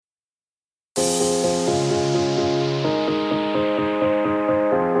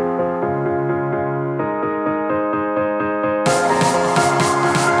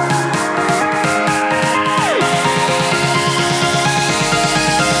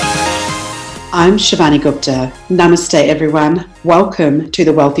I'm Shivani Gupta. Namaste, everyone. Welcome to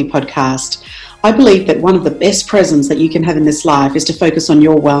the Wealthy Podcast. I believe that one of the best presents that you can have in this life is to focus on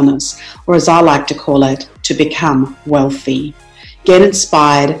your wellness, or as I like to call it, to become wealthy. Get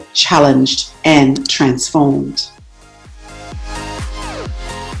inspired, challenged, and transformed.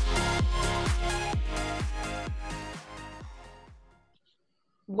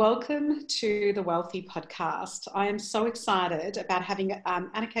 Welcome to the Wealthy Podcast. I am so excited about having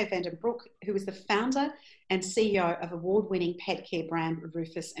Anneke van den Broek, who is the founder and CEO of award-winning pet care brand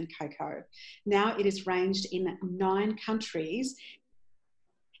Rufus & Coco. Now it is ranged in 9 countries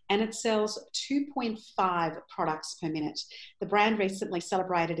and it sells 2.5 products per minute. The brand recently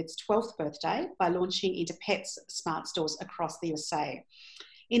celebrated its 12th birthday by launching into Pets Smart stores across the USA.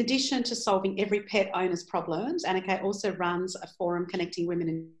 In addition to solving every pet owner's problems, Anneke also runs a forum connecting women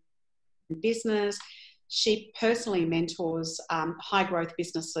in business. She personally mentors high growth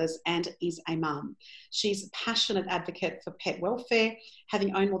businesses and is a mum. She's a passionate advocate for pet welfare,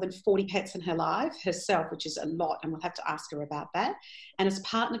 having owned more than 40 pets in her life herself, which is a lot, and we'll have to ask her about that, and has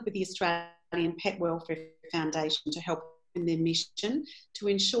partnered with the Australian Pet Welfare Foundation to help in their mission to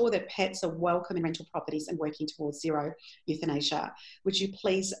ensure that pets are welcome in rental properties and working towards zero euthanasia. Would you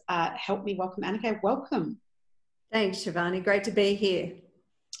please help me welcome Anneke? Welcome. Thanks, Shivani. Great to be here.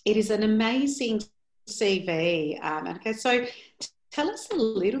 It is an amazing CV, Anneke. So tell us a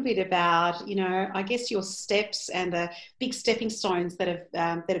little bit about, I guess your steps and the big stepping stones that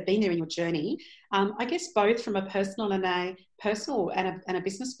have been there in your journey. I guess both from a personal and a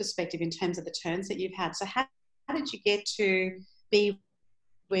business perspective in terms of the turns that you've had. So how did you get to be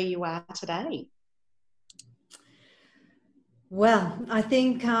where you are today? Well, I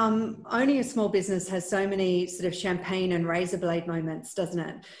think owning a small business has so many sort of champagne and razor blade moments, doesn't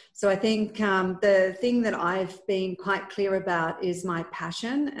it? So I think the thing that I've been quite clear about is my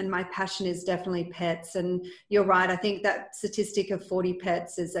passion, and my passion is definitely pets. And you're right, I think that statistic of 40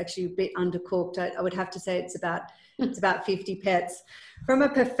 pets is actually a bit undercooked. I would have to say it's about 50 pets. From a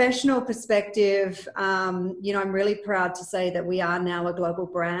professional perspective, I'm really proud to say that we are now a global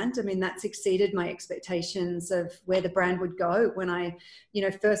brand. I mean, that's exceeded my expectations of where the brand would go when I,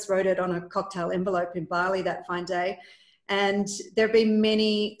 first wrote it on a cocktail envelope in Bali that fine day. And there have been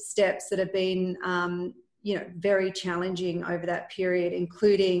many steps that have been, very challenging over that period,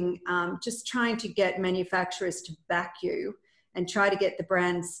 including just trying to get manufacturers to back you and try to get the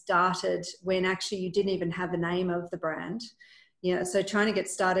brand started when actually you didn't even have the name of the brand. So trying to get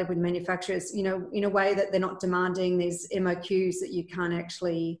started with manufacturers, in a way that they're not demanding these MOQs that you can't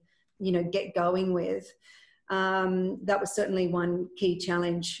actually, get going with. That was certainly one key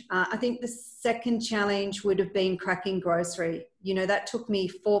challenge. I think the second challenge would have been cracking grocery. That took me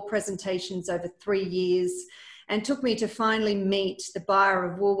 4 presentations over 3 years and took me to finally meet the buyer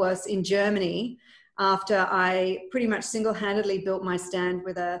of Woolworths in Germany after I pretty much single-handedly built my stand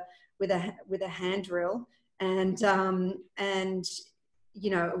with a hand drill. And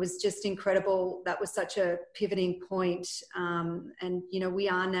it was just incredible. That was such a pivoting point. We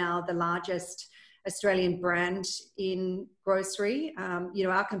are now the largest Australian brand in grocery.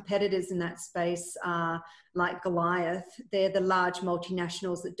 Our competitors in that space are like Goliath. They're the large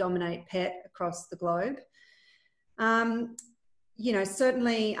multinationals that dominate pet across the globe.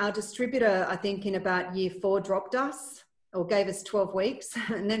 Certainly our distributor, I think in about year 4 dropped us, or gave us 12 weeks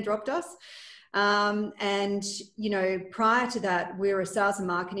and then dropped us. Prior to that, we were a sales and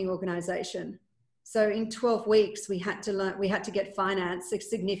marketing organization. So in 12 weeks, we had to get finance, a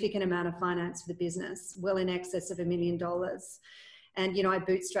significant amount of finance for the business, well in excess of $1 million. And, I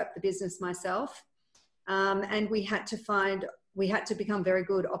bootstrapped the business myself. And we had to become very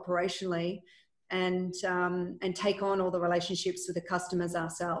good operationally and take on all the relationships with the customers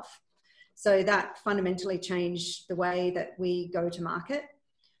ourselves. So that fundamentally changed the way that we go to market.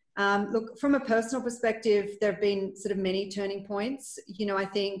 Look, from a personal perspective, there have been sort of many turning points. I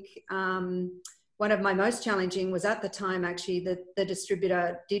think one of my most challenging was at the time, actually, that the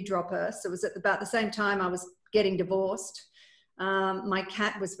distributor did drop us. It was at about the same time I was getting divorced. My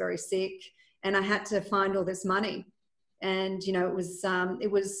cat was very sick and I had to find all this money. And,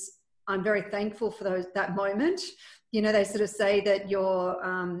 it was I'm very thankful for that moment. They sort of say that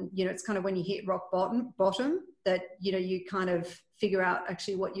it's kind of when you hit rock bottom that, you kind of figure out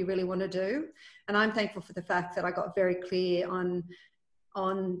actually what you really want to do. And I'm thankful for the fact that I got very clear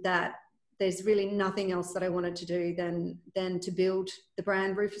on that. There's really nothing else that I wanted to do than to build the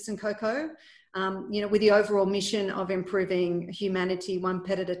brand Rufus & Coco, with the overall mission of improving humanity one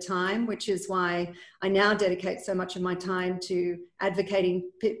pet at a time, which is why I now dedicate so much of my time to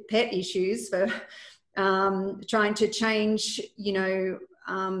advocating pet issues for trying to change,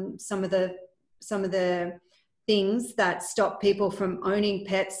 some of the some of the things that stop people from owning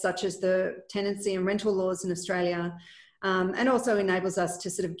pets, such as the tenancy and rental laws in Australia, and also enables us to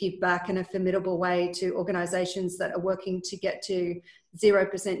sort of give back in a formidable way to organisations that are working to get to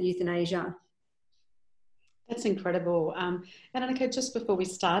 0% euthanasia. That's incredible. And Annika, just before we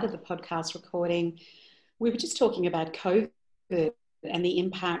started the podcast recording, we were just talking about COVID and the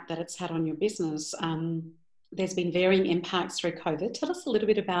impact that it's had on your business. There's been varying impacts through COVID. Tell us a little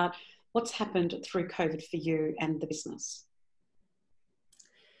bit about what's happened through COVID for you and the business.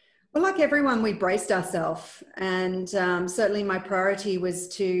 Well, like everyone, we braced ourselves, and certainly my priority was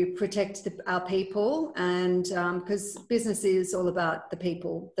to protect our people, and because business is all about the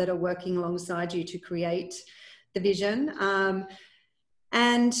people that are working alongside you to create the vision.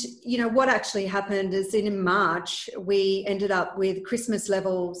 And, you know, what actually happened is in March, we ended up with Christmas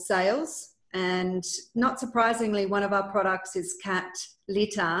level sales, and not surprisingly, one of our products is cat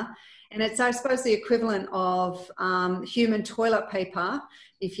litter. And it's, I suppose, the equivalent of human toilet paper,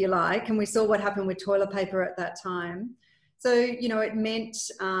 if you like. And we saw what happened with toilet paper at that time. So, you know, it meant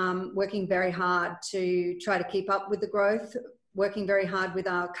working very hard to try to keep up with the growth, working very hard with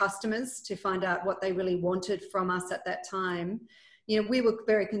our customers to find out what they really wanted from us at that time. You know, we were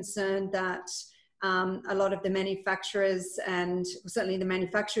very concerned that a lot of the manufacturers, and certainly the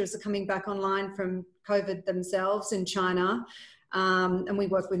manufacturers, are coming back online from COVID themselves in China. And we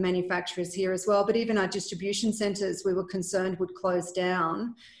work with manufacturers here as well, but even our distribution centres we were concerned would close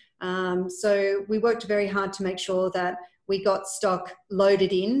down. So we worked very hard to make sure that we got stock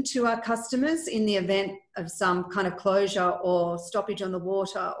loaded in to our customers in the event of some kind of closure or stoppage on the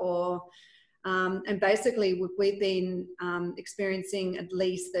water, or and basically we've been experiencing at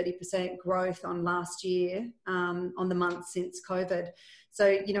least 30% growth on last year on the month since COVID. So,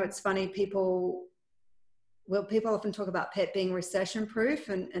 you know, it's funny, people often talk about pet being recession proof,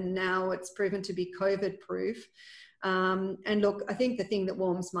 and now it's proven to be COVID proof. And look, I think the thing that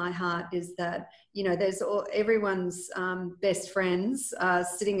warms my heart is that, you know, there's everyone's best friends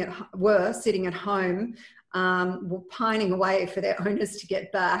were sitting at home, were pining away for their owners to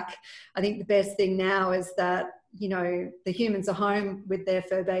get back. I think the best thing now is that, you know, the humans are home with their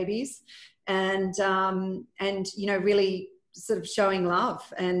fur babies, and you know, really sort of showing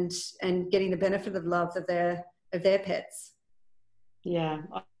love and getting the benefit of love of their pets. Yeah,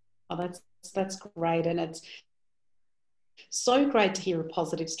 oh, that's great, and it's so great to hear a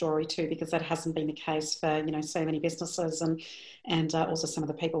positive story too, because that hasn't been the case for, you know, so many businesses, and also some of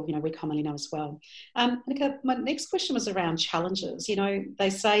the people, you know, we commonly know as well. Annika, my next question was around challenges. You know, they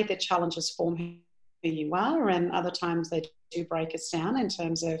say that challenges form who you are, and other times they do break us down in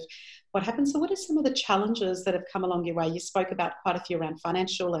terms of what happens. So what are some of the challenges that have come along your way? You spoke about quite a few around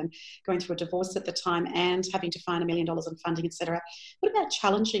financial and going through a divorce at the time and having to find $1 million in funding, etc. What about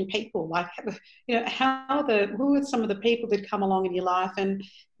challenging people? Like, you know, who are some of the people that come along in your life? And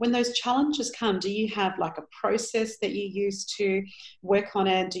when those challenges come, do you have like a process that you use to work on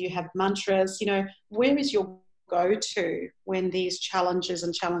it? Do you have mantras? You know, where is your go-to when these challenges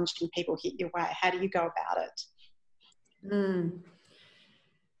and challenging people hit your way? How do you go about it?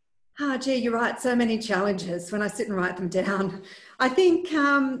 Oh, gee, you're right. So many challenges when I sit and write them down. I think,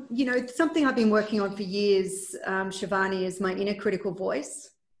 you know, something I've been working on for years, Shivani, is my inner critical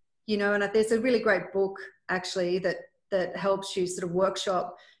voice. You know, and there's a really great book actually that helps you sort of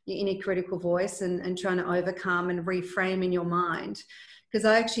workshop your inner critical voice and trying to overcome and reframe in your mind. Because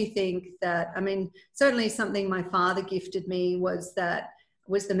I actually think that, I mean, certainly something my father gifted me was the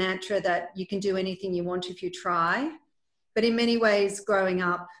mantra that you can do anything you want if you try. But in many ways, growing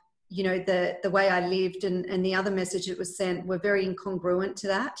up, you know, the way I lived and the other message that was sent were very incongruent to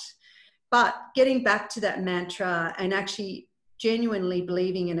that. But getting back to that mantra and actually genuinely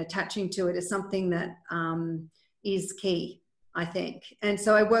believing and attaching to it is something that is key, I think. And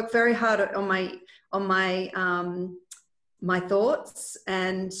so I work very hard on my thoughts,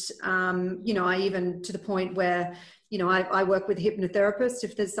 and you know, I even to the point where, you know, I work with a hypnotherapist.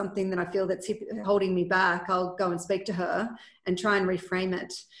 If there's something that I feel that's holding me back, I'll go and speak to her and try and reframe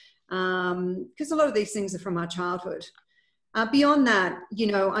it. Because a lot of these things are from our childhood. Beyond that, you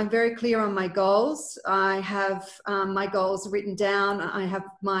know, I'm very clear on my goals. I have my goals written down. I have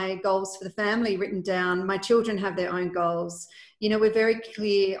my goals for the family written down. My children have their own goals. You know, we're very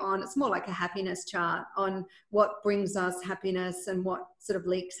clear on, it's more like a happiness chart on what brings us happiness and what sort of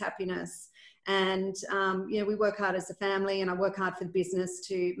leaks happiness. And, you know, we work hard as a family, and I work hard for the business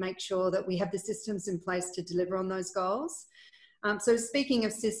to make sure that we have the systems in place to deliver on those goals. So speaking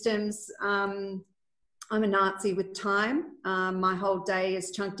of systems, I'm a Nazi with time. My whole day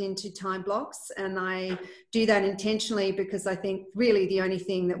is chunked into time blocks, and I do that intentionally because I think really the only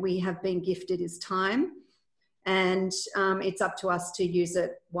thing that we have been gifted is time, and it's up to us to use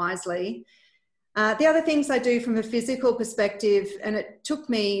it wisely. The other things I do from a physical perspective, and it took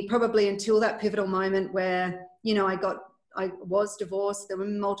me probably until that pivotal moment where, you know, I was divorced, there were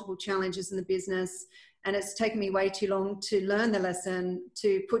multiple challenges in the business, and it's taken me way too long to learn the lesson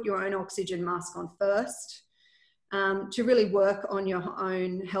to put your own oxygen mask on first, to really work on your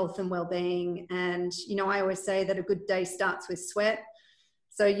own health and well-being. And, you know, I always say that a good day starts with sweat.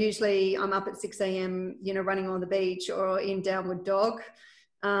 So usually I'm up at 6 a.m., you know, running on the beach or in downward dog.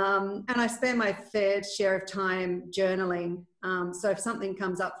 And I spend my fair share of time journaling. So if something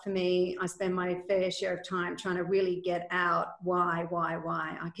comes up for me, I spend my fair share of time trying to really get out why.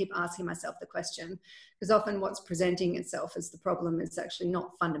 I keep asking myself the question, because often what's presenting itself as the problem is actually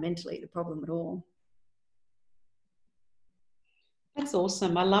not fundamentally the problem at all. That's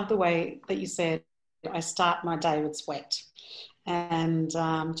awesome. I love the way that you said, I start my day with sweat, and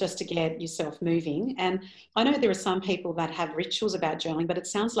just to get yourself moving. And I know there are some people that have rituals about journaling, but it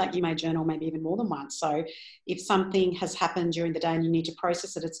sounds like you may journal maybe even more than once. So if something has happened during the day and you need to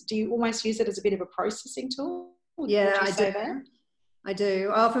process it, do you almost use it as a bit of a processing tool? Yeah, I do. I do.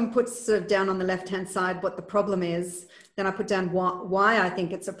 I often put sort of down on the left-hand side what the problem is. Then I put down why I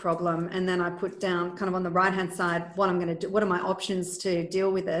think it's a problem. And then I put down kind of on the right-hand side what I'm going to do. What are my options to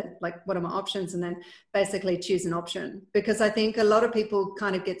deal with it? Like, what are my options? And then basically choose an option. Because I think a lot of people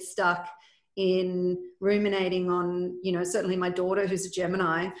kind of get stuck in ruminating on, you know, certainly my daughter who's a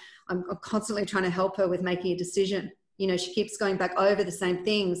Gemini, I'm constantly trying to help her with making a decision. You know, she keeps going back over the same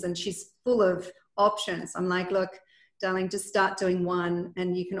things and she's full of options. I'm like, look, darling, just start doing one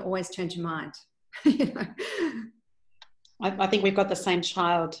and you can always change your mind. You know? I think we've got the same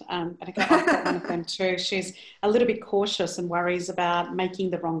child. I think I've got one of them too. She's a little bit cautious and worries about making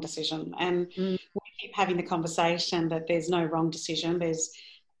the wrong decision. And we keep having the conversation that there's no wrong decision. There's,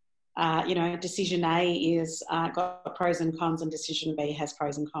 you know, decision A is got pros and cons, and decision B has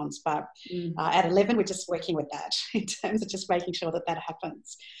pros and cons. But at 11, we're just working with that in terms of just making sure that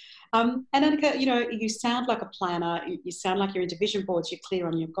happens. And Annika, you know, you sound like a planner. You sound like you're into vision boards. You're clear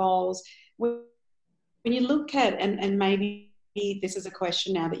on your goals. When you look at, and maybe this is a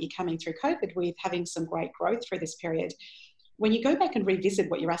question now that you're coming through COVID with having some great growth through this period, when you go back and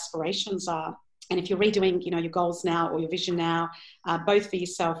revisit what your aspirations are, and if you're redoing, you know, your goals now or your vision now, both for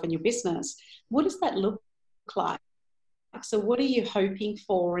yourself and your business, what does that look like? So what are you hoping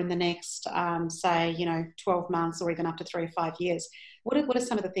for in the next, say, you know, 12 months or even up to 3 or 5 years? What are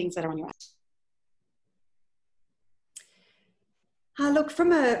some of the things that are on your list? Look,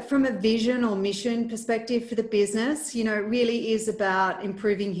 from a vision or mission perspective for the business, you know, it really is about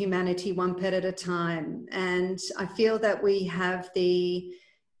improving humanity one pet at a time. And I feel that we've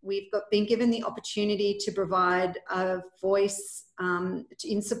been given the opportunity to provide a voice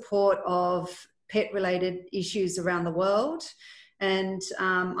in support of pet-related issues around the world. And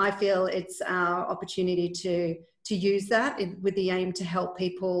I feel it's our opportunity to use that with the aim to help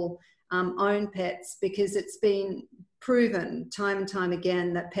people own pets, because it's been proven time and time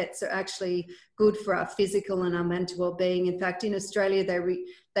again that pets are actually good for our physical and our mental well-being. In fact, in Australia,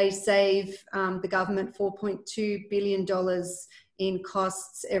 they save the government $4.2 billion in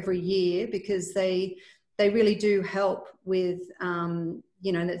costs every year, because they really do help with,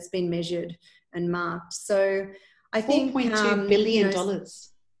 you know, and it's been measured and marked. So I think $4.2 billion. You know,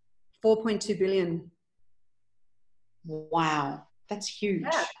 4.2 billion. Wow, that's huge.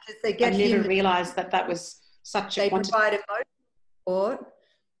 Yeah, because they get I never realised that was such a quantity. They provide emotional support.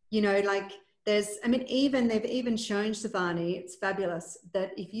 You know, like they've even shown, Shivani, it's fabulous,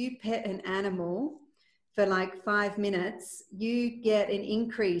 that if you pet an animal for like 5 minutes, you get an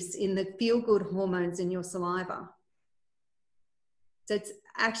increase in the feel-good hormones in your saliva. So it's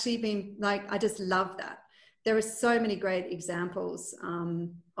actually been like, I just love that. There are so many great examples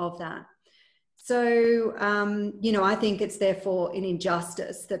of that. So, you know, I think it's therefore an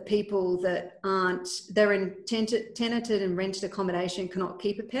injustice that people that they're in tenanted and rented accommodation cannot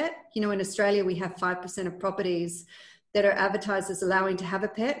keep a pet. You know, in Australia, we have 5% of properties that are advertised as allowing to have a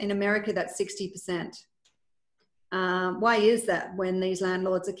pet. In America, that's 60%. Why is that when these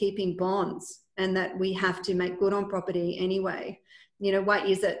landlords are keeping bonds and that we have to make good on property anyway? You know, why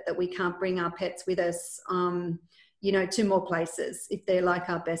is it that we can't bring our pets with us, you know, to more places if they're like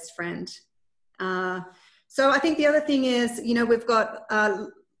our best friend? So I think the other thing is, you know, we've got,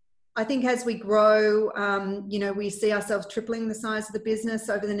 I think as we grow, you know, we see ourselves tripling the size of the business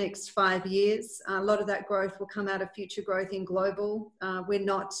over the next 5 years. A lot of that growth will come out of future growth in global. We're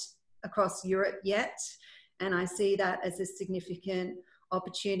not across Europe yet. And I see that as a significant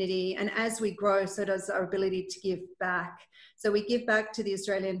opportunity. And as we grow, so does our ability to give back. So we give back to the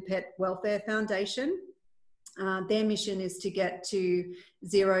Australian Pet Welfare Foundation. Their mission is to get to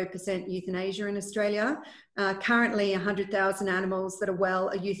 0% euthanasia in Australia. Currently, 100,000 animals that are well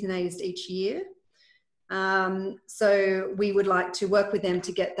are euthanized each year. So we would like to work with them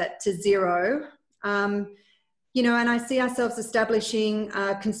to get that to zero. You know, and I see ourselves establishing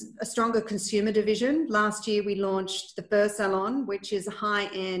a stronger consumer division. Last year, we launched the Fur Salon, which is a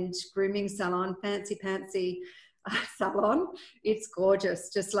high-end grooming salon, fancy salon. It's gorgeous,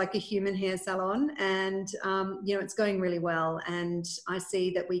 just like a human hair salon. And, you know, it's going really well. And I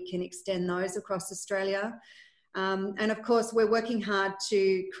see that we can extend those across Australia. And of course, we're working hard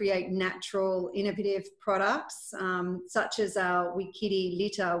to create natural, innovative products, such as our Wikitty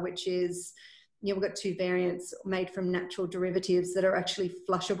litter, which is, you know, we've got 2 variants made from natural derivatives that are actually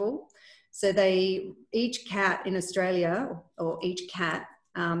flushable. So each cat in Australia, or each cat,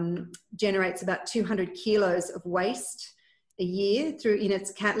 generates about 200 kilos of waste a year in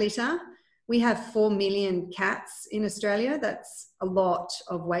its cat litter. We have 4 million cats in Australia. That's a lot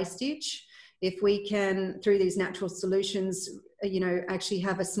of wastage. If we can, through these natural solutions, you know, actually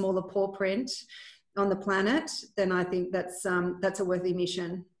have a smaller paw print on the planet, then I think that's a worthy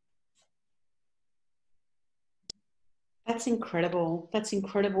mission. That's incredible. That's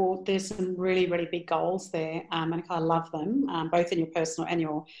incredible. There's some really, really big goals there, and I love them, both in your personal and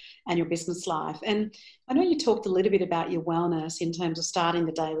your business life. And I know you talked a little bit about your wellness in terms of starting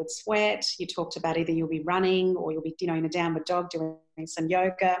the day with sweat. You talked about either you'll be running or you'll be, you know, in a downward dog doing some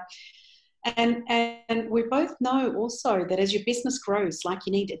yoga. And we both know also that as your business grows, like,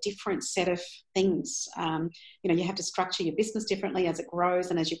 you need a different set of things. You know, you have to structure your business differently as it grows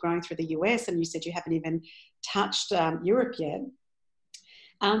and as you're growing through the US, and you said you haven't even touched Europe yet.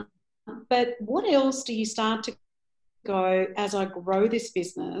 But what else do you start to go, as I grow this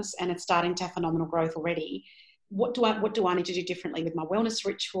business and it's starting to have phenomenal growth already, what do I need to do differently with my wellness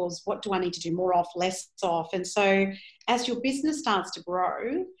rituals? What do I need to do more of, less of? And so as your business starts to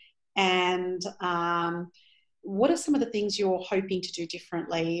grow, and what are some of the things you're hoping to do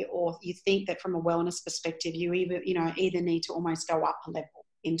differently, or you think that from a wellness perspective you either need to almost go up a level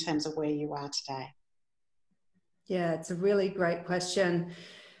in terms of where you are today? Yeah, it's a really great question.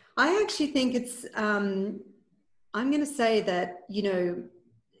 I actually think it's, I'm going to say that, you know,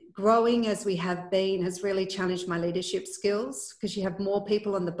 growing as we have been has really challenged my leadership skills, because you have more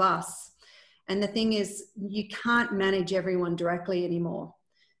people on the bus. And the thing is, you can't manage everyone directly anymore.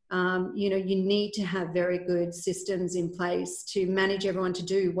 You know, you need to have very good systems in place to manage everyone to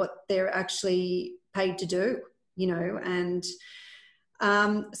do what they're actually paid to do, you know, and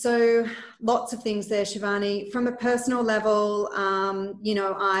so lots of things there, Shivani. From a personal level, you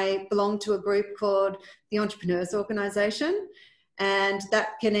know, I belong to a group called the Entrepreneurs Organisation, and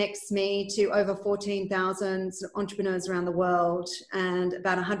that connects me to over 14,000 entrepreneurs around the world and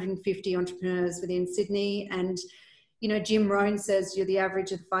about 150 entrepreneurs within Sydney. And you know, Jim Rohn says you're the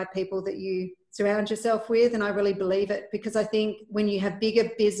average of the 5 people that you surround yourself with. And I really believe it, because I think when you have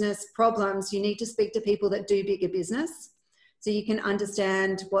bigger business problems, you need to speak to people that do bigger business so you can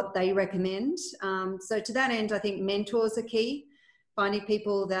understand what they recommend. So to that end, I think mentors are key. Finding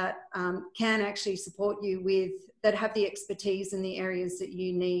people that can actually support you that have the expertise in the areas that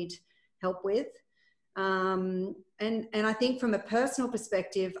you need help with. And I think from a personal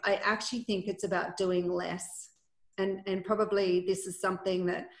perspective, I actually think it's about doing less. And probably this is something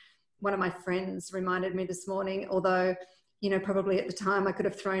that one of my friends reminded me this morning, although, you know, probably at the time I could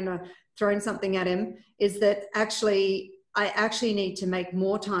have thrown something at him, is that I actually need to make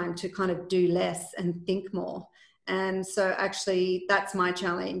more time to kind of do less and think more. And so actually that's my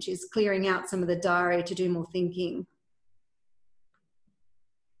challenge, is clearing out some of the diary to do more thinking.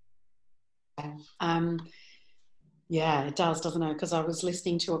 Yeah, it does, doesn't it? Because I was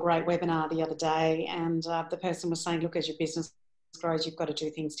listening to a great webinar the other day, and the person was saying, look, as your business grows, you've got to do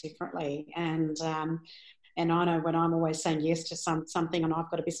things differently. And I know when I'm always saying yes to something, and I've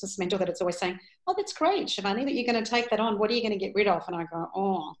got a business mentor that it's always saying, oh, that's great, Shivani, that you're going to take that on. What are you going to get rid of? And I go,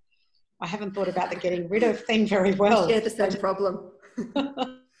 oh, I haven't thought about the getting rid of thing very well. We share the same problem.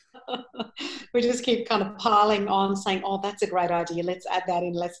 We just keep kind of piling on, saying, oh, that's a great idea, let's add that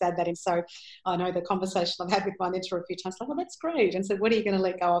in. So I know the conversation I've had with my mentor a few times, like, well, that's great. And so what are you going to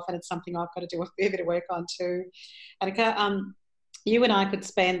let go of? And it's something I've got to do a fair bit of work on too. Annika, you and I could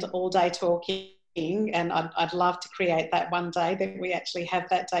spend all day talking and I'd love to create that one day, that we actually have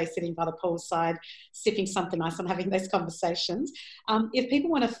that day sitting by the poolside, sipping something nice and having those conversations. If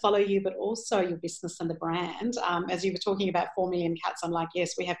people want to follow you, but also your business and the brand, as you were talking about 4 million cats, I'm like,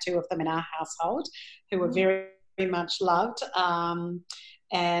 yes, we have 2 of them in our household who are very, very much loved.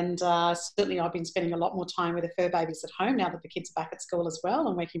 And certainly I've been spending a lot more time with the fur babies at home now that the kids are back at school as well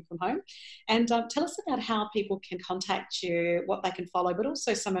and working from home. And tell us about how people can contact you, what they can follow, but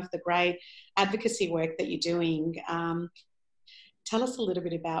also some of the great advocacy work that you're doing. Tell us a little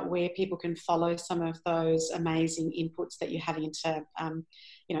bit about where people can follow some of those amazing inputs that you're having into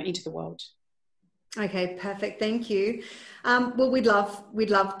the world. Okay, perfect. Thank you. Well, we'd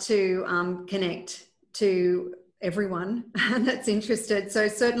love to connect to everyone that's interested. So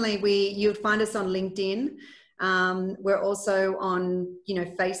certainly you'll find us on LinkedIn. We're also on,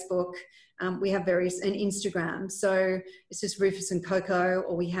 Facebook. We have various, and Instagram. So it's just Rufus and Coco,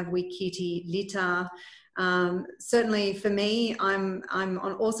 or we have We Kitty Litter. Certainly for me, I'm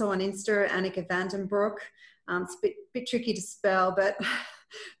also on Insta, Annika Vandenbroek. It's a bit tricky to spell, but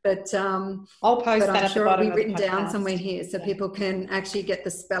I'll post that I'm at sure the bottom it'll be written of the down podcast somewhere here, so people can actually get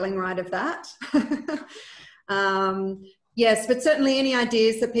the spelling right of that. Yes, but certainly any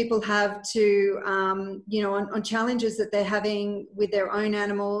ideas that people have to, on challenges that they're having with their own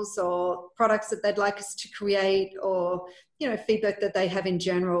animals, or products that they'd like us to create, or, feedback that they have in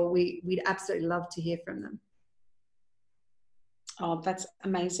general, we'd absolutely love to hear from them. Oh, that's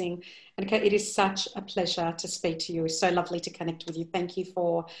amazing. And okay, it is such a pleasure to speak to you. It's so lovely to connect with you. Thank you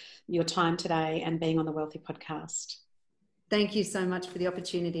for your time today and being on the Wealthy Podcast. Thank you so much for the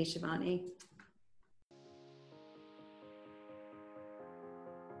opportunity, Shivani.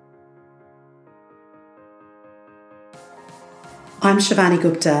 I'm Shivani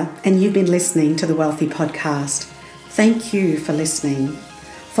Gupta, and you've been listening to the Wealthy Podcast. Thank you for listening.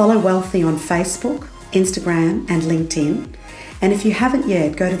 Follow Wealthy on Facebook, Instagram, and LinkedIn. And if you haven't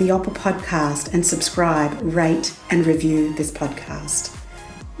yet, go to the Oppa Podcast and subscribe, rate, and review this podcast.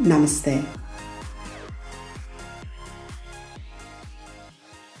 Namaste.